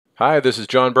Hi, this is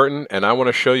John Burton, and I want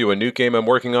to show you a new game I'm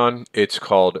working on. It's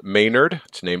called Maynard.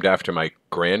 It's named after my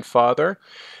grandfather,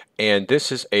 and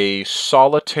this is a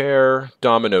solitaire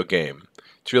domino game.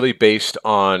 It's really based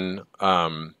on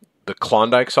the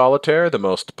Klondike Solitaire, the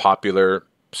most popular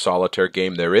solitaire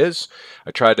game there is.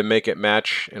 I tried to make it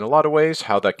match in a lot of ways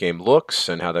how that game looks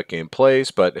and how that game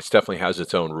plays, but it definitely has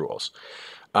its own rules.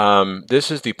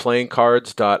 This is the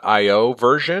playingcards.io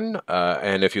version,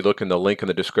 and if you look in the link in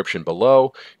the description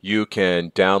below, you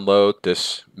can download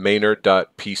this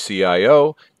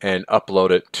Maynard.pcio and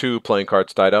upload it to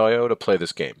playingcards.io to play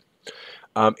this game.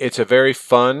 It's a very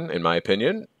fun, in my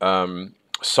opinion,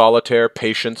 solitaire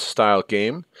patience style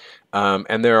game,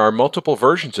 and there are multiple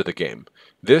versions of the game.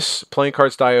 This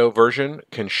playingcards.io version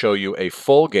can show you a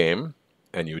full game,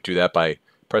 and you do that by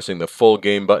pressing the full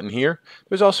game button here.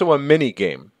 There's also a mini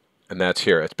game, and that's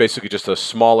here. It's basically just a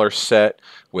smaller set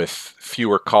with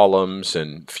fewer columns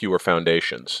and fewer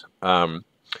foundations. So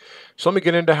let me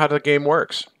get into how the game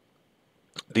works.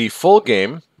 The full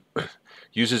game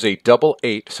uses a double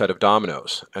 8 set of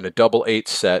dominoes, and a double 8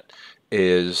 set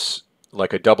is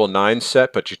like a double 9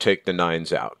 set, but you take the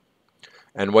 9s out.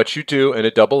 And what you do in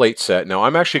a double 8 set, now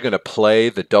I'm actually going to play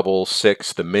the double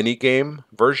 6, the mini game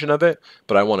version of it,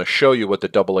 but I want to show you what the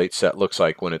double 8 set looks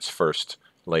like when it's first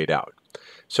laid out.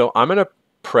 So I'm going to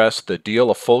press the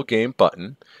deal a full game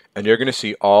button, and you're going to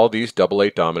see all these double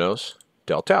 8 dominoes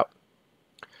dealt out.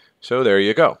 So there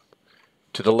you go.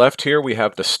 To the left here we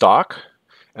have the stock,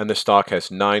 and the stock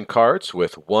has 9 cards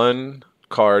with 1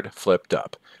 card flipped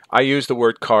up. I use the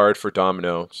word card for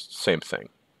domino, same thing.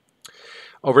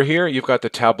 Over here you've got the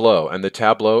tableau, and the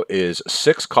tableau is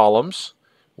 6 columns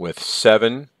with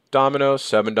 7 dominoes,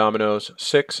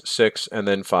 6, 6, and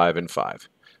then 5 and 5.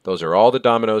 Those are all the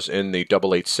dominoes in the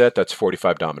double 8 set. That's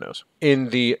 45 dominoes. In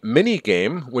the mini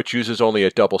game, which uses only a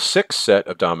double 6 set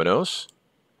of dominoes,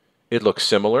 it looks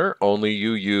similar, only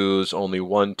you use only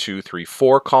 1, 2, 3,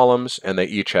 4 columns, and they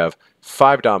each have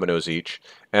 5 dominoes each,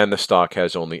 and the stock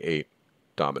has only 8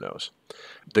 dominoes.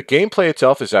 The gameplay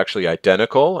itself is actually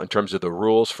identical in terms of the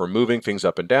rules for moving things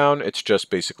up and down. It's just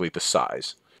basically the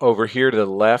size. Over here to the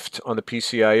left on the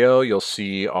PCIO, you'll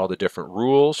see all the different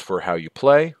rules for how you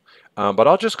play. But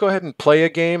I'll just go ahead and play a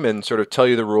game and sort of tell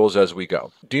you the rules as we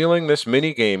go. Dealing this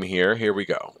mini game here we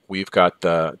go. We've got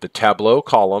the tableau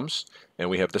columns, and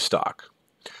we have the stock.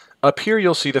 Up here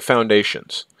you'll see the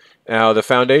foundations. Now the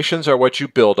foundations are what you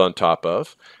build on top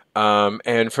of.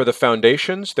 And for the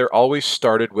foundations, they're always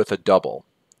started with a double.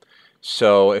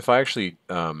 So if I actually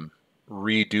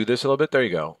redo this a little bit, there you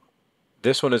go.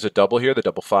 This one is a double here, the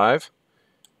double 5.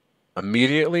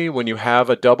 Immediately when you have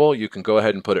a double, you can go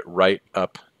ahead and put it right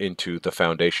up into the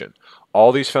foundation.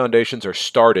 All these foundations are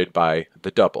started by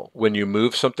the double. When you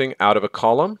move something out of a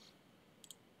column,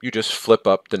 you just flip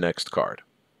up the next card,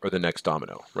 or the next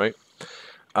domino, right?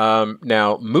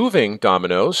 Now, moving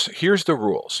dominoes, here's the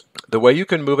rules. The way you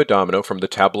can move a domino from the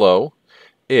tableau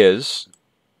is,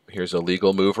 here's a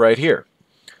legal move right here.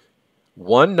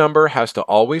 One number has to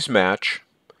always match,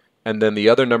 and then the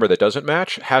other number that doesn't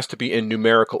match has to be in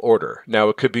numerical order. Now,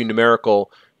 it could be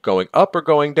numerical going up or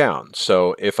going down.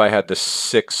 So if I had the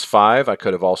 6, 5, I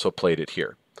could have also played it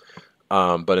here.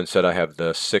 But instead I have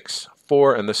the 6,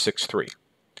 4 and the 6, 3.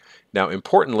 Now,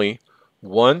 importantly,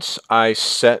 once I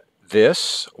set the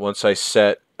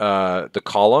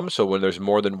column, so when there's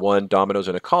more than one dominoes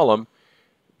in a column,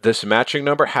 this matching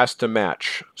number has to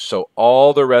match. So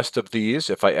all the rest of these,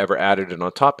 if I ever added it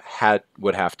on top,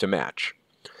 would have to match.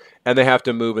 And they have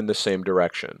to move in the same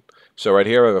direction. So right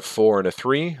here I have a 4 and a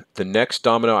 3. The next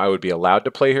domino I would be allowed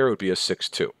to play here would be a 6,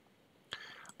 2.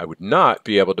 I would not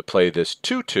be able to play this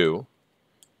 2, 2,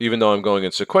 even though I'm going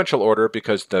in sequential order,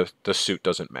 because the suit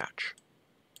doesn't match.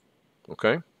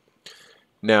 Okay?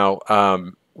 Now,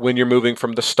 when you're moving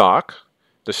from the stock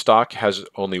has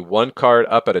only 1 card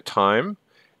up at a time,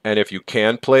 and if you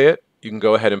can play it, you can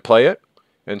go ahead and play it.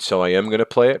 And so I am going to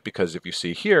play it, because if you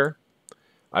see here,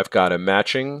 I've got a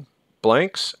matching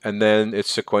blanks, and then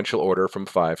it's sequential order from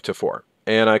 5 to 4.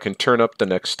 And I can turn up the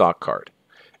next stock card.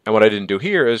 And what I didn't do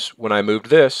here is, when I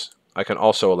moved this, I can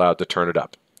also allow it to turn it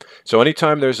up. So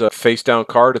anytime there's a face-down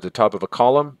card at the top of a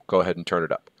column, go ahead and turn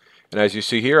it up. And as you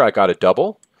see here, I got a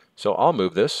double, so I'll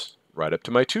move this right up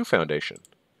to my 2 foundation.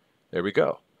 There we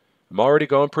go. I'm already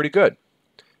going pretty good.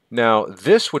 Now,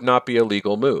 this would not be a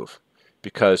legal move,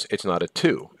 because it's not a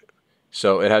 2.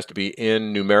 So it has to be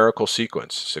in numerical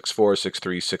sequence, 6, 4, 6,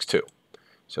 3, 6, 2.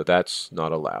 So that's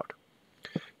not allowed.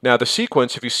 Now the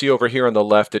sequence, if you see over here on the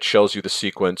left, it shows you the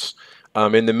sequence.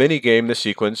 In the mini game, the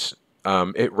sequence,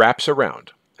 it wraps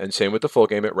around. and same with the full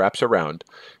game, it wraps around.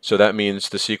 So that means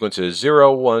the sequence is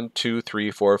 0, 1, 2,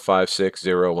 3, 4, 5, 6,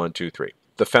 0, 1, 2, 3.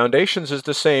 The foundations is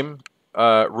the same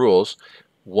rules.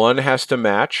 One has to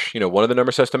match, one of the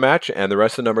numbers has to match, and the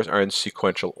rest of the numbers are in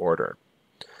sequential order.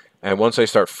 And once I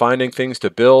start finding things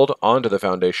to build onto the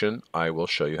foundation, I will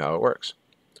show you how it works.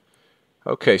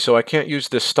 Okay, so I can't use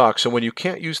this stock. So when you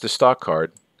can't use the stock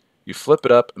card, you flip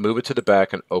it up, move it to the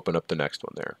back, and open up the next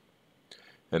one there.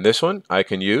 And this one I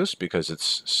can use because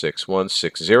it's 6, 1,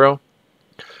 6, 0.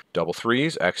 Double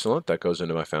threes, excellent. That goes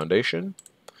into my foundation.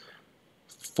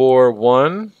 4,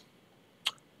 1.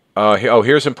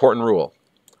 Here's an important rule.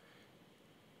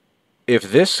 If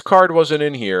this card wasn't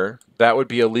in here, that would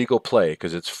be a legal play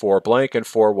because it's 4 blank and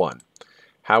 4, 1.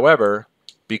 However,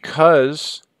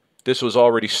 because this was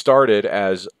already started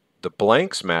as the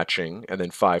blanks matching and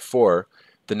then 5, 4,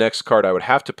 the next card I would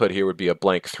have to put here would be a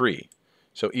blank 3.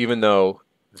 So even though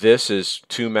this is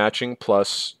 2 matching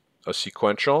plus a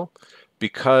sequential,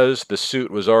 because the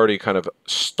suit was already kind of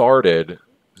started,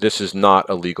 this is not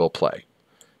a legal play.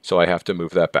 So I have to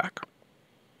move that back.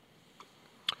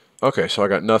 Okay, so I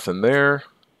got nothing there.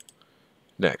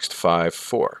 Next, 5,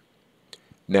 4.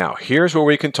 Now, here's where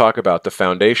we can talk about the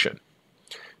foundation.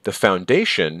 The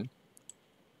foundation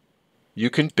you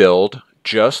can build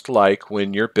just like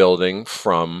when you're building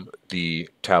from the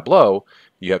tableau.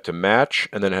 You have to match,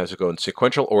 and then it has to go in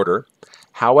sequential order.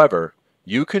 However,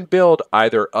 you can build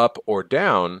either up or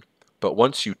down, but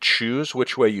once you choose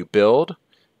which way you build,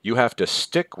 you have to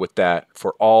stick with that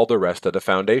for all the rest of the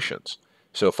foundations.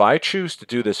 So if I choose to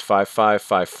do this 5, 5,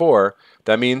 5, 4,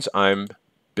 that means I'm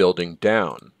building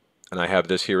down. And I have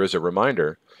this here as a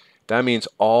reminder. That means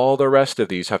all the rest of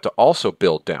these have to also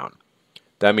build down.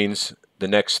 That means the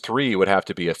next 3 would have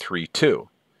to be a 3, 2,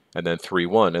 and then 3,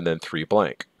 1, and then 3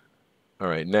 blank. All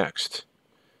right, next.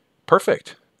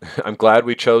 Perfect. I'm glad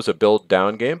we chose a build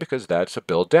down game because that's a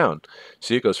build down.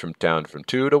 See, it goes from down from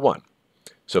 2 to 1.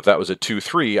 So if that was a 2,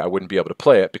 3, I wouldn't be able to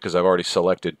play it because I've already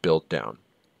selected build down.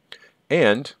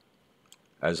 And,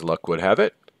 as luck would have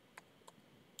it,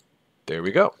 there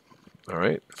we go. All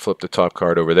right, flip the top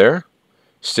card over there.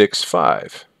 6,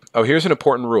 5. Oh, here's an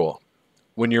important rule.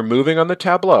 When you're moving on the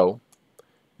tableau,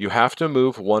 you have to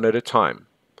move one at a time.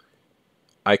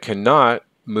 I cannot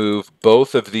move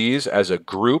both of these as a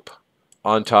group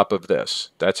on top of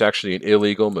this. That's actually an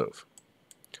illegal move.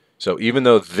 So even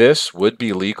though this would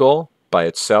be legal by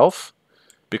itself,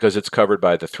 because it's covered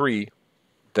by the 3,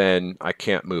 then I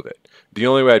can't move it. The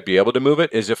only way I'd be able to move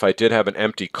it is if I did have an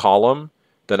empty column,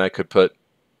 then I could put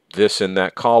this in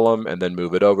that column and then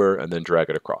move it over and then drag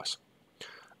it across.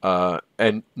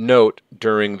 And note,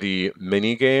 during the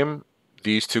mini game,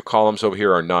 these 2 columns over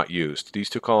here are not used. These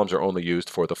 2 columns are only used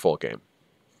for the full game.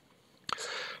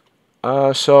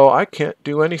 So I can't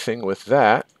do anything with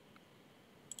that.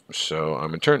 So I'm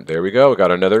going to turn. There we go. We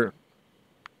got another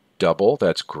double.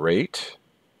 That's great.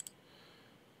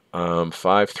 5,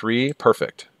 3.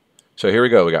 Perfect. So here we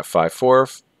go. We got 5, 4,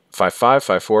 5, 5,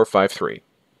 5, 4, 5, 3.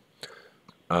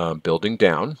 Building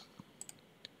down.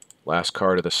 Last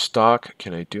card of the stock.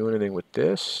 Can I do anything with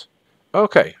this?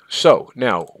 Okay, so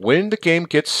now when the game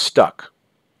gets stuck,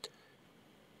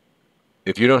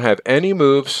 if you don't have any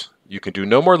moves, you can do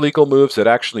no more legal moves that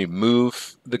actually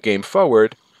move the game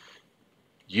forward,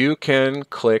 you can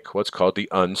click what's called the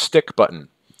unstick button.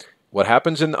 What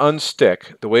happens in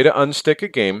unstick, the way to unstick a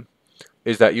game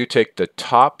is that you take the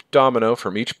top domino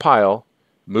from each pile,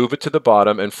 move it to the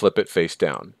bottom, and flip it face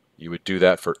down. You would do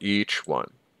that for each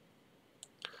one.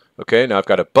 Okay, now I've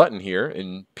got a button here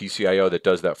in pcio that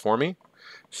does that for me.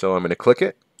 So I'm going to click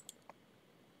it.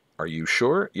 Are you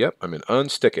sure? Yep, I'm going to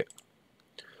unstick it.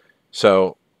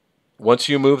 So once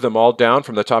you move them all down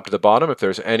from the top to the bottom, if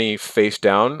there's any face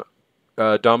down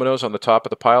dominoes on the top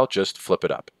of the pile, just flip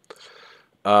it up.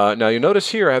 Now you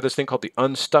notice here I have this thing called the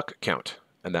unstuck count,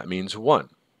 and that means 1.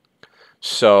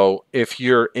 So if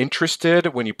you're interested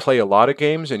when you play a lot of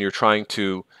games and you're trying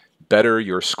to better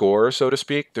your score, so to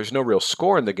speak, there's no real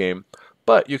score in the game,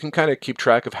 but you can kind of keep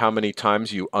track of how many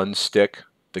times you unstick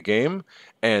the game,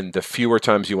 and the fewer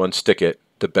times you unstick it,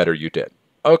 the better you did.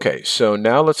 Okay, so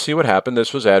now let's see what happened.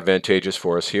 This was advantageous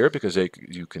for us here because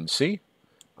you can see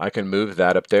I can move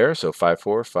that up there. So 5,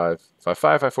 4, 5, 5,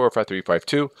 5, 5, 4, 5, 3, 5,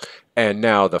 2. And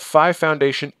now the 5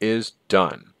 foundation is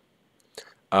done.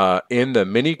 In the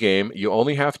mini game, you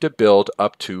only have to build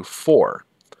up to 4.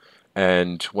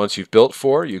 And once you've built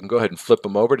 4, you can go ahead and flip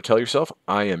them over to tell yourself,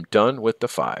 I am done with the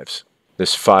 5s.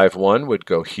 This 5, 1 would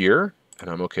go here, and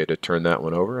I'm okay to turn that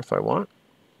one over if I want.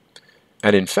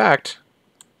 And in fact,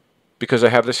 because I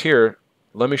have this here,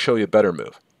 let me show you a better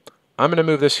move. I'm going to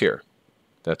move this here.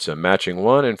 That's a matching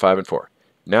 1 and 5 and 4.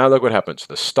 Now look what happens.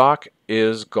 The stock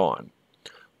is gone.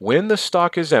 When the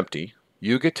stock is empty,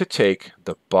 you get to take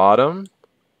the bottom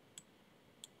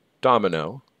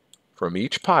domino from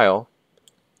each pile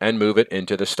and move it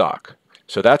into the stock.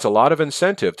 So that's a lot of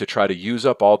incentive to try to use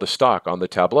up all the stock on the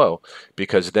tableau,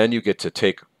 because then you get to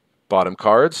take bottom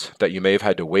cards that you may have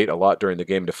had to wait a lot during the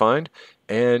game to find,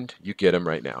 and you get them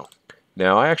right now.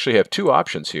 Now I actually have two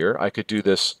options here. I could do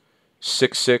this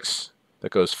 6-6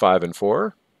 that goes 5 and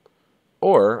 4,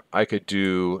 or I could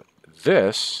do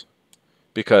this,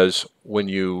 because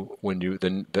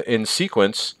the in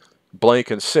sequence,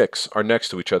 blank and 6 are next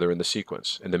to each other in the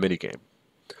sequence in the mini game.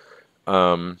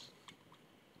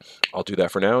 I'll do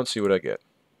that for now and see what I get.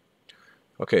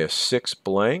 Okay, a 6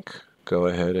 blank. Go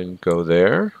ahead and go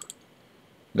there.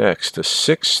 Next, a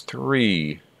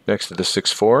 6-3 next to the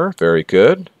 6-4. Very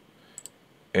good.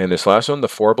 And this last one, the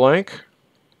 4 blank.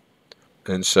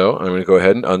 And so I'm going to go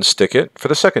ahead and unstick it for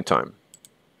the second time.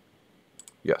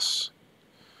 Yes.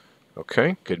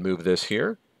 Okay, could move this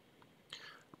here,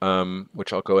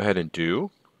 which I'll go ahead and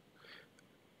do.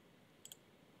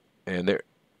 And there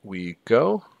we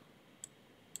go.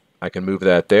 I can move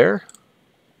that there.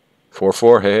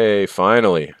 4-4. Hey,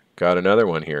 finally got another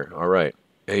one here. All right.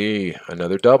 Hey,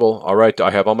 another double. All right, do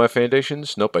I have all my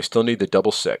foundations? Nope, I still need the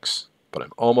double 6, but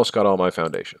I've almost got all my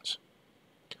foundations.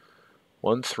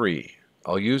 1-3.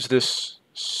 I'll use this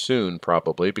soon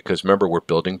probably, because remember, we're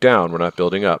building down, we're not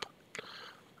building up.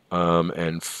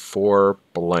 And 4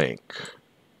 blank.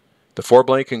 The 4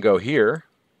 blank can go here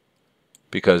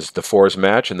because the 4s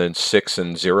match, and then 6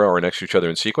 and 0 are next to each other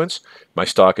in sequence. My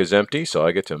stock is empty, so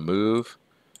I get to move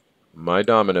my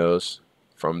dominoes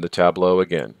from the tableau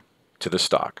again to the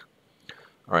stock.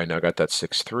 All right, now I got that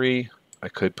 6-3. I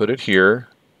could put it here,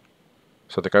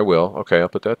 so I think I will. Okay, I'll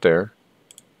put that there.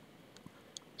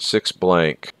 6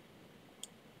 blank.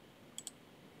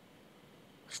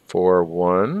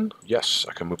 4-1. Yes,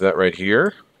 I can move that right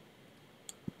here.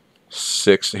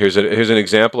 6. Here's an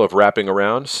example of wrapping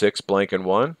around. 6 blank and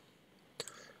 1.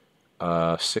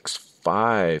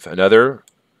 6-5. Another.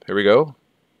 Here we go.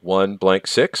 1 blank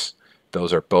 6.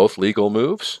 Those are both legal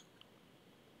moves.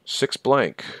 6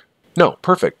 blank. No,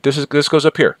 perfect. This goes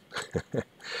up here.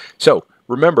 So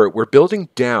remember, we're building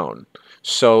down.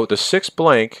 So the 6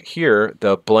 blank here,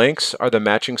 the blanks are the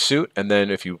matching suit, and then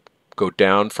if you go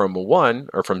down from 1,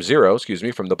 or from 0, excuse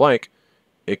me, from the blank,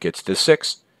 it gets the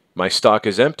 6. My stock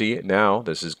is empty. Now,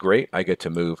 this is great. I get to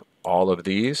move all of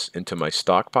these into my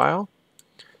stockpile,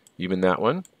 even that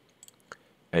one.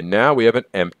 And now we have an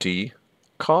empty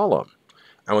column.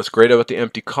 And what's great about the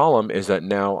empty column is that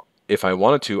now, if I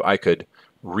wanted to, I could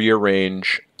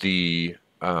rearrange the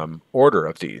order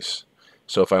of these.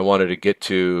 So if I wanted to get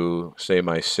to, say,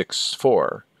 my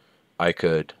 6-4, I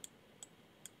could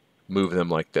move them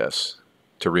like this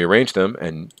to rearrange them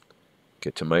and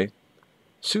get to my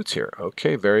suits here.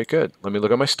 Okay, very good. Let me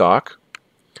look at my stock.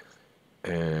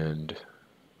 And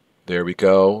there we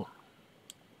go.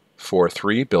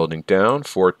 4-3, building down.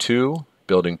 4-2,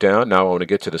 building down. Now I want to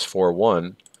get to this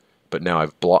 4-1, but now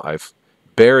I've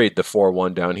buried the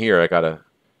 4-1 down here. I got to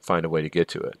find a way to get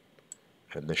to it,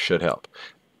 and this should help.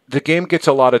 The game gets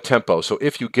a lot of tempo, so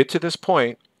if you get to this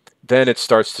point, then it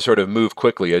starts to sort of move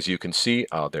quickly, as you can see.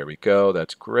 Oh, there we go.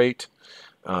 That's great.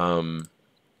 And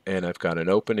I've got an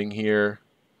opening here.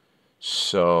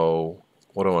 So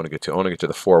what do I want to get to? I want to get to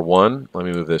the 4-1. Let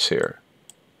me move this here.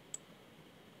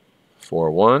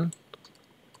 4-1.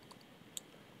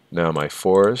 Now my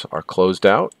 4s are closed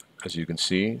out, as you can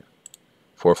see.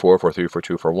 4-4, 4-3,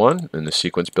 4-2, 4-1, and the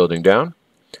sequence building down.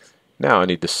 Now I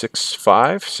need the 6-5.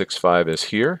 6-5 is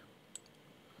here.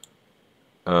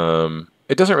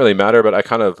 It doesn't really matter, but I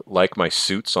kind of like my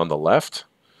suits on the left.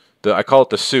 I call it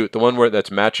the suit. The one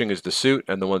that's matching is the suit,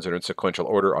 and the ones that are in sequential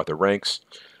order are the ranks.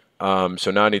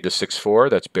 So now I need the 6-4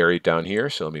 that's buried down here.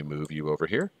 So let me move you over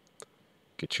here.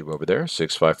 Get you over there.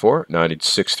 6-5-4. Now I need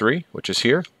 6-3, which is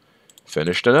here.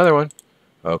 Finished another one.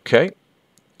 Okay.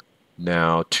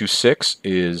 Now 2-6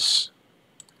 is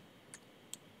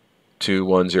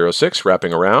 2-1-0-6,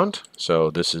 wrapping around.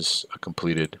 So this is a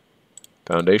completed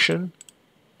foundation.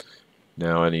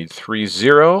 Now I need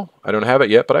 3-0. I don't have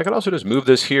it yet, but I can also just move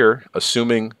this here,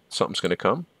 assuming something's going to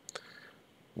come.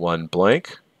 1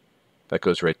 blank. That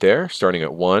goes right there, starting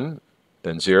at 1,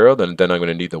 then 0. Then I'm going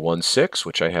to need the 1-6,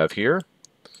 which I have here.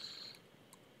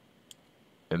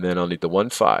 And then I'll need the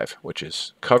 1-5, which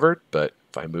is covered, but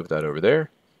if I move that over there.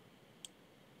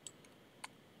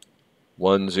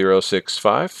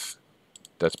 1-0-6-5.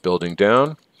 That's building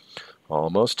down.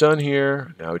 Almost done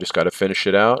here. Now we just got to finish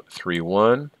it out.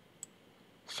 3-1.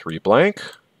 3 blank.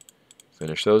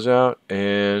 Finish those out.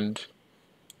 And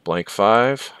blank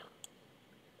 5.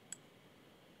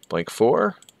 blank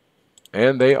 4,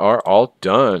 and they are all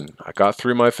done. I got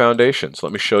through my foundations.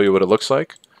 Let me show you what it looks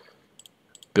like.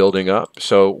 Building up.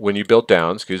 So when you build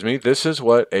down, excuse me, this is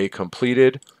what a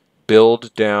completed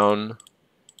build down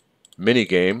mini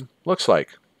game looks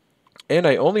like. And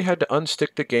I only had to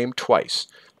unstick the game twice.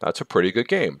 That's a pretty good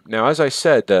game. Now, as I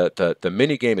said, the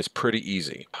mini game is pretty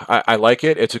easy. I like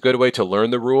it. It's a good way to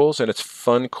learn the rules, and it's a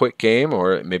fun, quick game,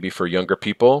 or maybe for younger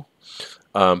people.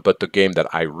 But the game that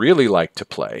I really like to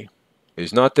play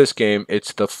is not this game,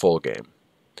 it's the full game.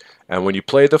 And when you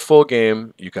play the full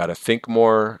game, you got to think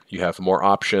more, you have more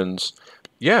options.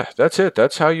 Yeah, that's it.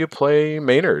 That's how you play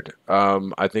Maynard.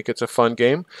 I think it's a fun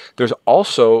game. There's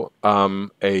also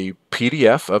a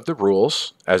PDF of the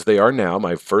rules as they are now,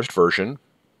 my first version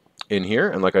in here.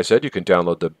 And like I said, you can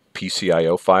download the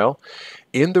pcio file.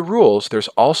 In the rules, there's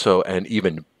also an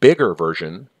even bigger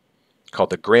version called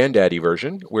the Granddaddy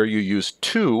version, where you use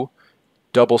 2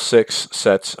 double 6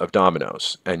 sets of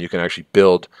dominoes, and you can actually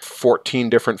build 14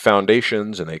 different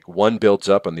foundations, and one builds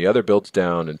up and the other builds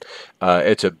down, and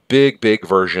it's a big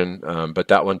version, but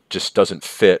that one just doesn't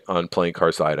fit on Playing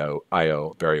Cards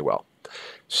IO very well.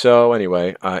 So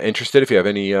anyway, interested if you have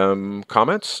any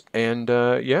comments, and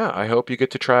yeah, I hope you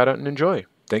get to try it out and enjoy.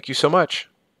 Thank you so much.